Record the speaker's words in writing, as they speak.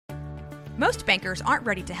Most bankers aren't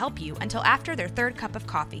ready to help you until after their third cup of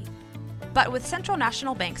coffee. But with Central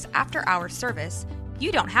National Bank's after-hours service,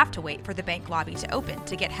 you don't have to wait for the bank lobby to open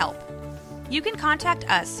to get help. You can contact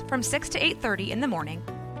us from 6 to 8:30 in the morning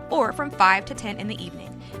or from 5 to 10 in the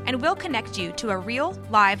evening, and we'll connect you to a real,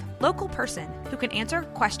 live, local person who can answer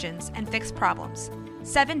questions and fix problems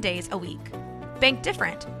 7 days a week. Bank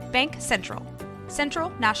different. Bank Central. Central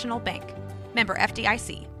National Bank. Member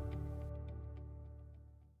FDIC.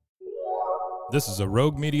 This is a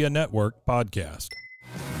Rogue Media Network podcast.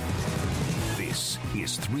 This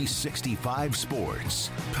is 365 Sports,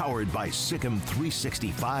 powered by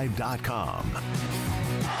Sikkim365.com.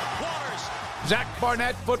 Zach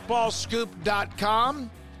Barnett, FootballScoop.com.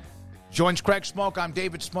 Joins Craig Smoke. I'm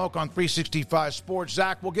David Smoke on 365 Sports.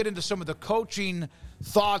 Zach, we'll get into some of the coaching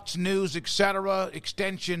thoughts, news, etc.,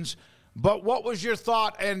 extensions. But what was your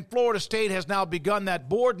thought? And Florida State has now begun that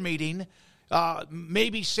board meeting,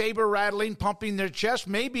 maybe saber-rattling, pumping their chest,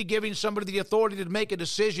 maybe giving somebody the authority to make a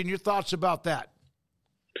decision. Your thoughts about that?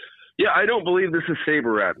 Yeah, I don't believe this is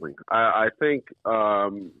saber-rattling. I think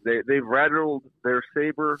they've rattled their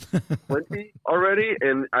saber plenty already,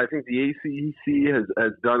 and I think the ACC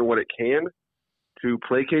has done what it can to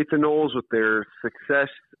placate the Noles with their success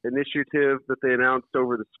initiative that they announced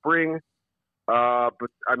over the spring.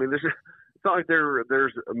 But, I mean, it's not like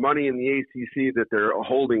there's money in the ACC that they're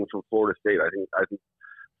holding from Florida State. I think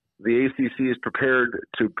the ACC is prepared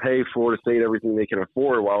to pay Florida State everything they can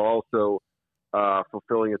afford while also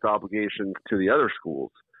fulfilling its obligations to the other schools.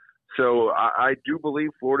 So I do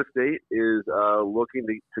believe Florida State is looking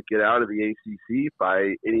to get out of the ACC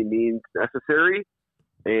by any means necessary.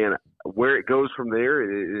 And where it goes from there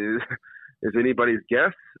is anybody's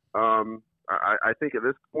guess. I think at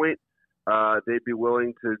this point they'd be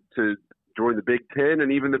willing to join the Big Ten and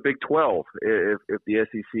even the Big 12 if the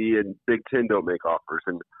SEC and Big Ten don't make offers.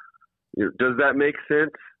 And does that make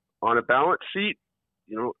sense on a balance sheet?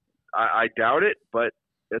 I doubt it, but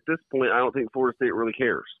at this point, I don't think Florida State really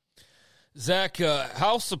cares. Zach,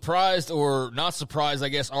 how surprised or not surprised, I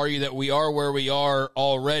guess, are you that we are where we are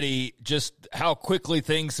already, just how quickly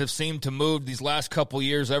things have seemed to move these last couple of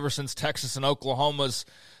years ever since Texas and Oklahoma's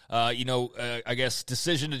I guess,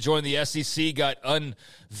 decision to join the SEC got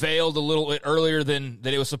unveiled a little bit earlier than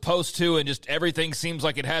it was supposed to, and just everything seems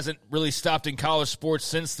like it hasn't really stopped in college sports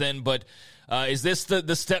since then. But is this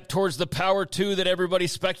the step towards the Power 2 that everybody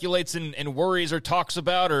speculates and worries or talks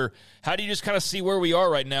about, or how do you just kind of see where we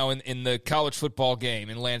are right now in the college football game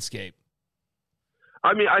and landscape?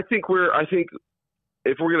 I mean, I think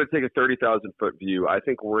if we're going to take a 30,000-foot view, I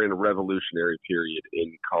think we're in a revolutionary period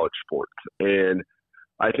in college sports. And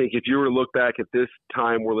I think if you were to look back at this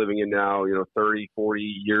time we're living in now, 30,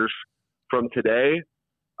 40 years from today,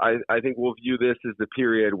 I think we'll view this as the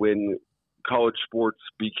period when college sports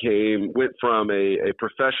went from a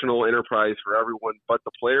professional enterprise for everyone but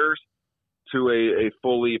the players to a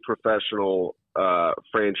fully professional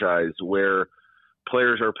franchise where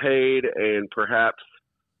players are paid and perhaps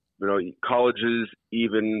colleges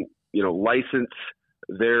even license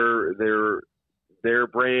their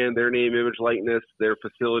brand, their name, image, likeness, their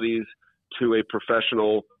facilities to a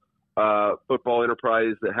professional football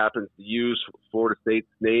enterprise that happens to use Florida State's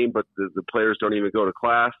name, but the players don't even go to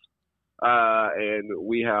class. And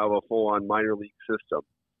we have a full-on minor league system.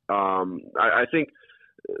 I think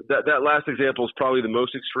that last example is probably the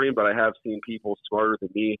most extreme, but I have seen people smarter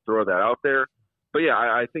than me throw that out there. But, yeah,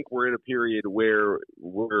 I think we're in a period where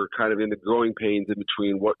we're kind of in the growing pains in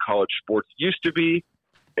between what college sports used to be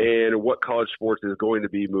and what college sports is going to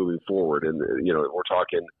be moving forward. And, we're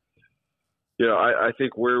talking, I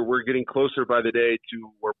think we're getting closer by the day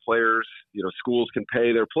to where players, schools can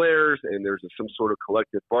pay their players, and there's some sort of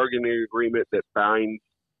collective bargaining agreement that binds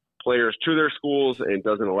players to their schools and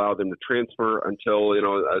doesn't allow them to transfer until,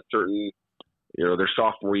 a certain, their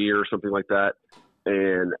sophomore year or something like that.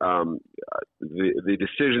 And the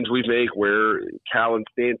decisions we make where Cal and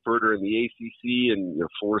Stanford are in the ACC and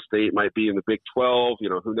Florida State might be in the Big 12,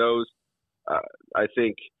 who knows? I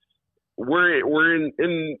think we're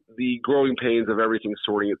in the growing pains of everything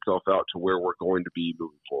sorting itself out to where we're going to be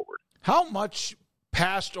moving forward. How much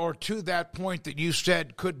past or to that point that you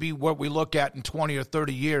said could be what we look at in 20 or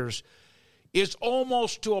 30 years is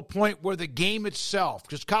almost to a point where the game itself,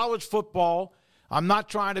 because college football, I'm not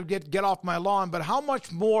trying to get off my lawn, but how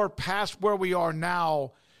much more past where we are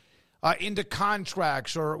now into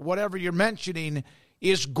contracts or whatever you're mentioning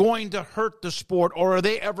is going to hurt the sport, or are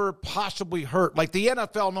they ever possibly hurt? Like the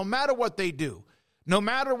NFL, no matter what they do,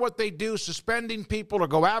 suspending people or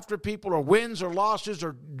go after people or wins or losses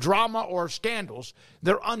or drama or scandals,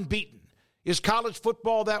 they're unbeaten. Is college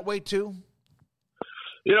football that way too?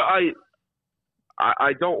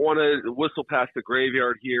 I don't want to whistle past the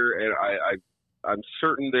graveyard here, and I'm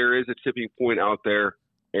certain there is a tipping point out there.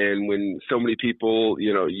 And when so many people,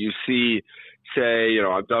 you say,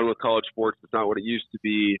 I'm done with college sports, it's not what it used to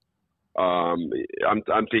be. I'm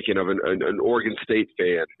thinking of an Oregon State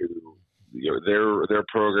fan who, their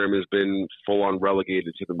program has been full on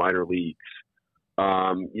relegated to the minor leagues.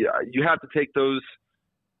 You have to take those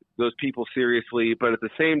people seriously, but at the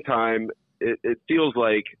same time, it feels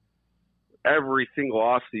like every single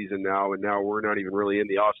off season now, and now we're not even really in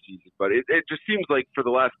the off season, but it just seems like for the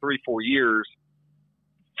last 3-4 years,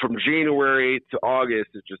 from January to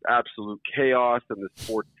August, it's just absolute chaos, and the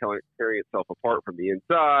sport's tearing itself apart from the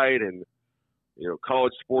inside. And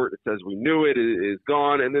college sport, it says we knew it, is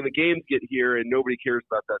gone, and then the games get here, and nobody cares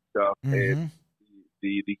about that stuff. Mm-hmm. And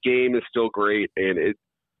the game is still great, and it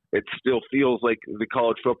still feels like the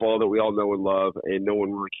college football that we all know and love, and no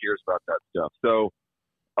one really cares about that stuff. So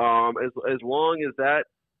as long as that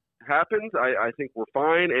happens, I think we're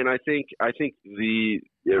fine. And I think the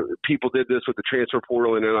people did this with the transfer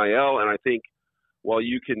portal and NIL, and I think while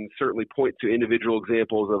you can certainly point to individual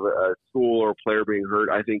examples of a school or a player being hurt,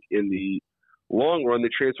 I think in the long run, the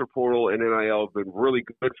transfer portal and NIL have been really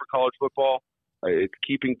good for college football. It's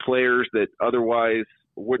keeping players that otherwise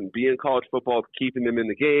wouldn't be in college football. It's keeping them in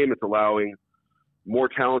the game. It's allowing more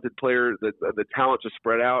talented players, the talent to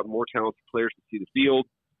spread out, and more talented players to see the field.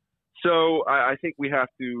 So I think we have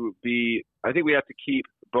to keep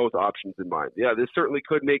both options in mind. Yeah, this certainly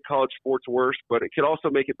could make college sports worse, but it could also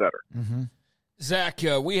make it better. Mm-hmm. Zach,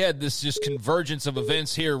 we had this just convergence of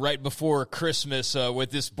events here right before Christmas with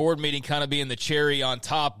this board meeting kind of being the cherry on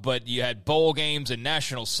top, but you had bowl games and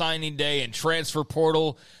National Signing Day and transfer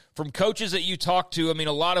portal. From coaches that you talk to, I mean,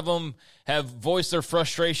 a lot of them have voiced their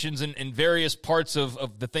frustrations in various parts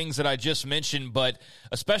of the things that I just mentioned, but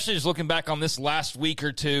especially just looking back on this last week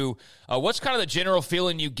or two, what's kind of the general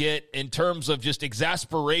feeling you get in terms of just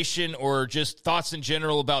exasperation or just thoughts in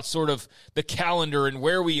general about sort of the calendar and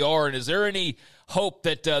where we are? And is there any hope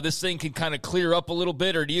that this thing can kind of clear up a little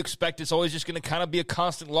bit, or do you expect it's always just going to kind of be a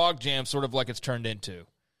constant logjam, sort of like it's turned into?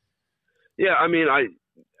 Yeah, I mean, I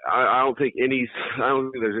don't think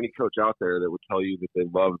there's any coach out there that would tell you that they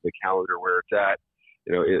love the calendar where it's at.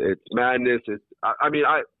 It's madness.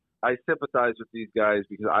 I sympathize with these guys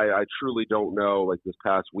because I truly don't know, like this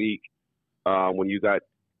past week, when you got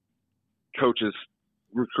coaches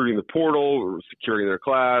recruiting the portal or securing their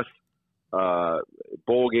class,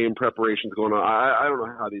 bowl game preparations going on. I don't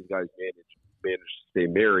know how these guys manage to stay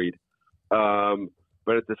married.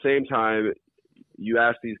 But at the same time, you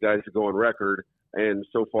ask these guys to go on record, and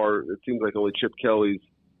so far, it seems like only Chip Kelly's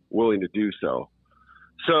willing to do so.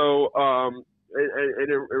 So, and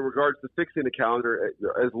in regards to fixing the calendar,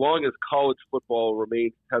 as long as college football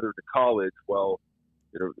remains tethered to college, well,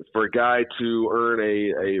 for a guy to earn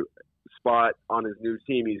a spot on his new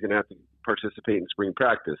team, he's going to have to participate in spring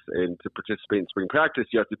practice. And to participate in spring practice,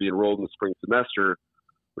 you have to be enrolled in the spring semester,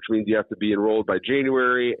 which means you have to be enrolled by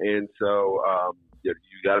January. And so you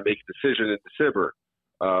got to make a decision in December.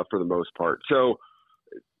 For the most part. So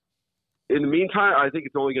in the meantime, I think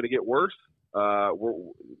it's only going to get worse. I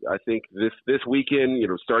think this weekend,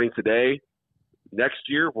 starting today, next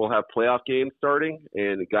year we'll have playoff games starting,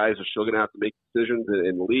 and the guys are still going to have to make decisions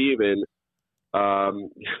and leave. And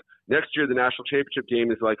next year, the national championship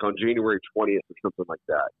game is like on January 20th or something like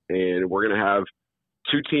that. And we're going to have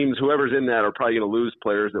two teams, whoever's in that, are probably going to lose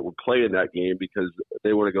players that would play in that game because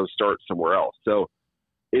they want to go start somewhere else. So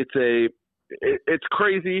it's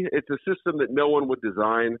crazy. It's a system that no one would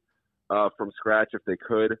design from scratch if they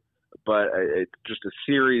could, but it's just a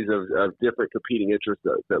series of different competing interests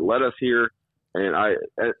that led us here. And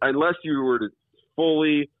unless you were to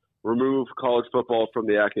fully remove college football from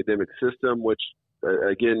the academic system, which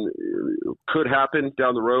again could happen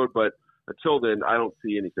down the road, but until then, I don't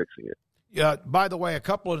see any fixing it. Yeah. By the way, a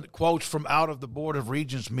couple of quotes from out of the Board of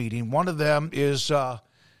Regents meeting. One of them is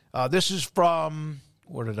this is from.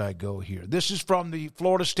 Where did I go here? This is from the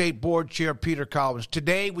Florida State Board Chair, Peter Collins.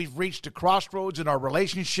 Today, we've reached a crossroads in our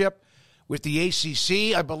relationship with the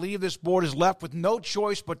ACC. I believe this board is left with no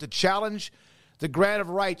choice but to challenge the grant of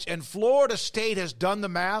rights. And Florida State has done the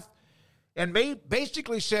math and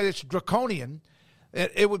basically said it's draconian.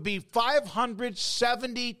 It would be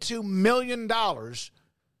 $572 million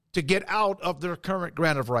to get out of their current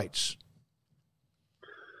grant of rights.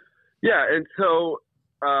 Yeah, and so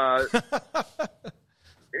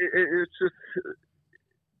it's just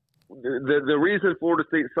the reason Florida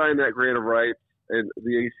State signed that grant of rights and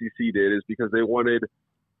the ACC did is because they wanted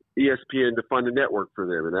ESPN to fund a network for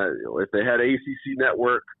them, and that, if they had an ACC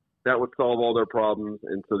network, that would solve all their problems.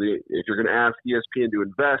 And so if you're going to ask ESPN to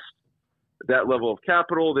invest that level of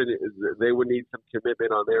capital, then they would need some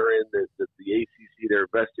commitment on their end that the ACC they're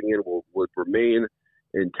investing in would remain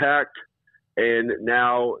intact. And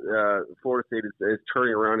now Florida State is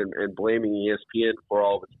turning around and blaming ESPN for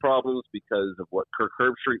all of its problems because of what Kirk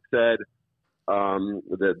Herbstreit said.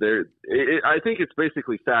 I think it's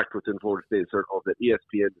basically fact within Florida State circles that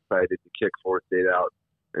ESPN decided to kick Florida State out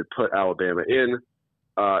and put Alabama in,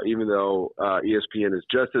 even though ESPN is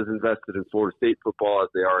just as invested in Florida State football as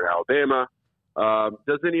they are in Alabama.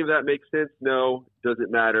 Does any of that make sense? No. Does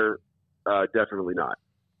it matter? Definitely not.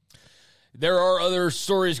 There are other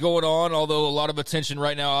stories going on, although a lot of attention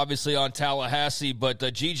right now, obviously, on Tallahassee. But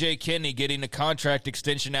G.J. Kinney getting a contract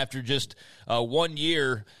extension after just 1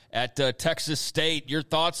 year at Texas State. Your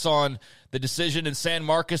thoughts on the decision in San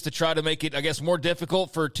Marcos to try to make it, I guess, more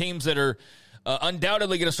difficult for teams that are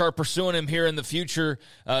undoubtedly going to start pursuing him here in the future,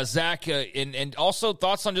 Zach, and also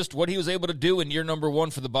thoughts on just what he was able to do in year number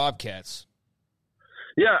 1 for the Bobcats.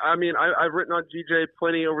 Yeah, I mean, I've written on GJ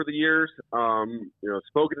plenty over the years.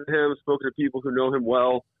 Spoken to him, spoken to people who know him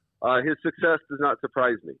well. His success does not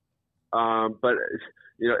surprise me. But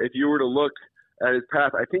if you were to look at his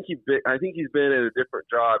path, I think he's been at a different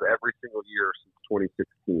job every single year since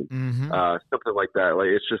 2016, something like that. Like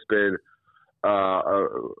it's just been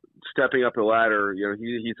stepping up the ladder.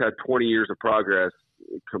 He's had 20 years of progress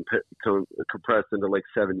compressed into like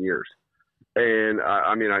 7 years. And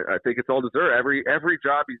I think it's all deserved. Every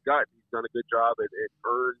job he's got, he's done a good job and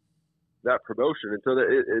earned that promotion. And so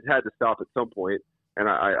it had to stop at some point. And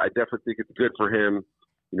I definitely think it's good for him,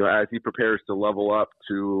 as he prepares to level up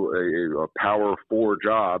to a power 4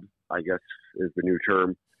 job, I guess is the new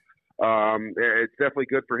term. It's definitely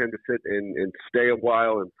good for him to sit and stay a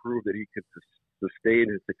while and prove that he could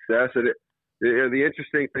sustain his success. And the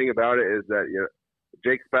interesting thing about it is that,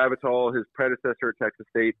 Jake Spavital, his predecessor at Texas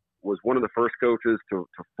State, was one of the first coaches to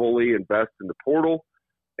fully invest in the portal,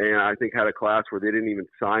 and I think had a class where they didn't even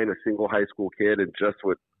sign a single high school kid and just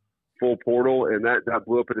with full portal, and that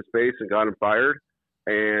blew up in his face and got him fired.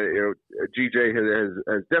 And GJ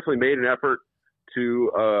has definitely made an effort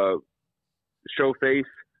to show face,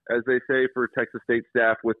 as they say, for Texas State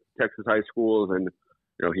staff with Texas high schools, and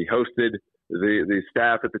he hosted the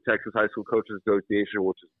staff at the Texas High School Coaches Association,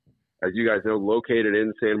 which is, as you guys know, located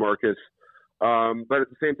in San Marcos. But at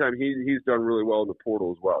the same time, he's done really well in the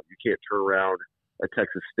portal as well. You can't turn around at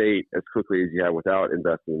Texas State as quickly as you have without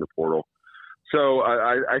investing in the portal. So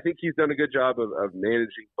I think he's done a good job of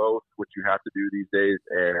managing both, which you have to do these days.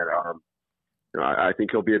 And I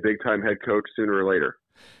think he'll be a big-time head coach sooner or later.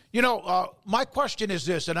 My question is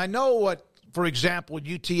this, and I know what, for example,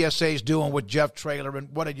 UTSA is doing with Jeff Traylor, and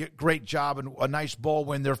what a great job and a nice bowl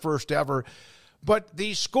win, their first ever. But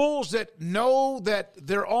these schools that know that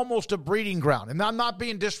they're almost a breeding ground, and I'm not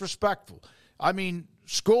being disrespectful. I mean,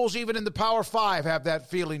 schools even in the Power 5 have that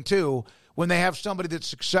feeling too when they have somebody that's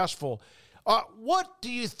successful. What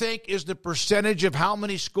do you think is the percentage of how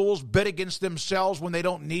many schools bid against themselves when they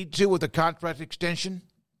don't need to with a contract extension?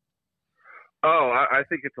 Oh, I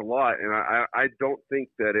think it's a lot, and I don't think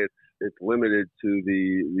that it's limited to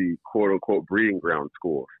the quote-unquote breeding ground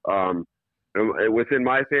schools. Within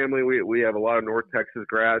my family, we have a lot of North Texas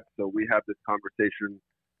grads, so we have this conversation,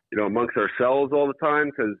 amongst ourselves all the time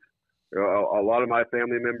because a lot of my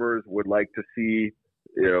family members would like to see,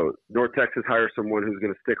 North Texas hire someone who's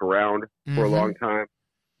going to stick around for a long time.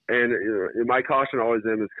 And my caution always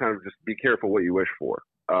is kind of just be careful what you wish for,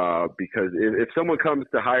 because if someone comes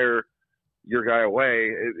to hire your guy away,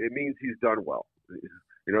 it means he's done well.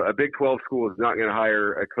 A Big 12 school is not going to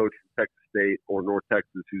hire a coach from Texas State or North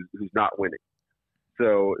Texas who's not winning.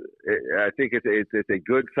 So I think it's a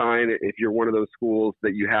good sign if you're one of those schools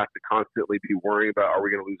that you have to constantly be worrying about, are we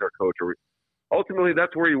going to lose our coach? Ultimately,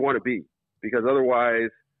 that's where you want to be, because otherwise,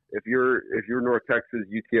 if you're North Texas,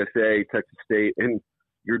 UTSA, Texas State, and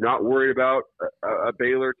you're not worried about a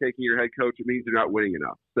Baylor taking your head coach, it means you're not winning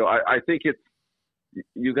enough. So I think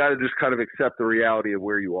you got to just kind of accept the reality of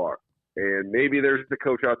where you are. And maybe there's a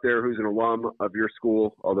coach out there who's an alum of your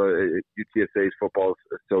school, although UTSA's football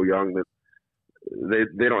is so young that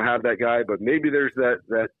they don't have that guy. But maybe there's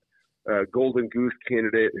that golden goose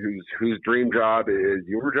candidate whose dream job is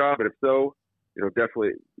your job. And if so,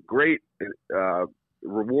 definitely great.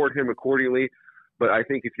 Reward him accordingly. But I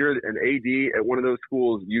think if you're an AD at one of those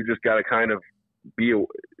schools, you just got to kind of be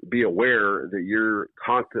aware that you're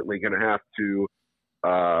constantly going to have to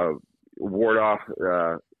ward off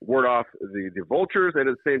the vultures, and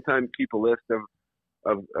at the same time keep a list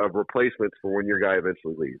of replacements for when your guy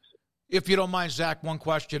eventually leaves. If you don't mind, Zach, one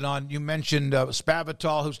question on, you mentioned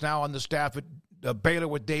Spavital, who's now on the staff at Baylor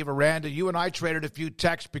with Dave Aranda. You and I traded a few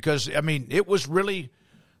texts because, it was really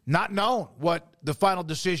not known what the final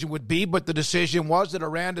decision would be, but the decision was that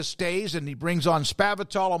Aranda stays and he brings on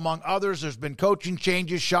Spavital, among others. There's been coaching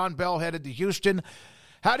changes. Sean Bell headed to Houston.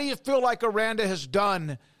 How do you feel like Aranda has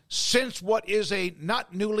done since what is a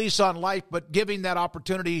not new lease on life, but giving that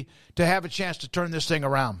opportunity to have a chance to turn this thing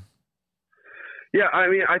around? Yeah, I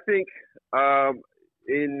mean, I think I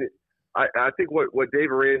think what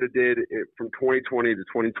Dave Aranda did from 2020 to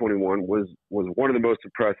 2021 was one of the most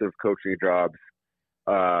impressive coaching jobs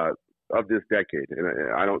of this decade, and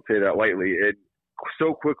I don't say that lightly. It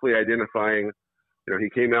so quickly identifying, he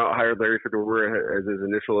came out, hired Larry Fedora as his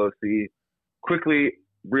initial OC, quickly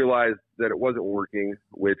realized that it wasn't working,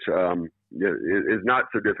 which is not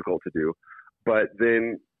so difficult to do, but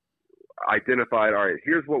then identified, all right,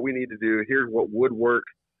 here's what we need to do, here's what would work,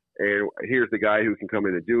 and here's the guy who can come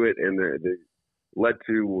in and do it, and they led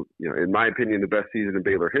to, in my opinion, the best season in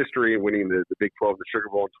Baylor history, winning the Big 12 and the Sugar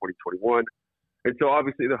Bowl in 2021. And so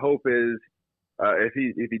obviously the hope is if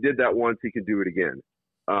he did that once, he can do it again.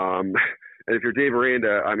 And if you're Dave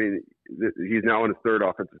Aranda, I mean, he's now in his third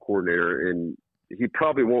offensive coordinator, and he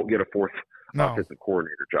probably won't get a fourth offensive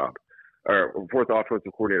coordinator job, or fourth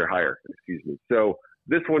offensive coordinator hire, excuse me. So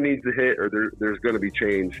this one needs to hit, or there's going to be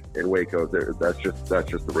change in Waco. That's just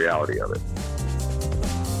the reality of it.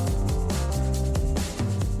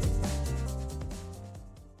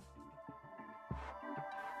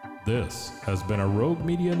 This has been a Rogue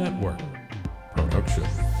Media Network production.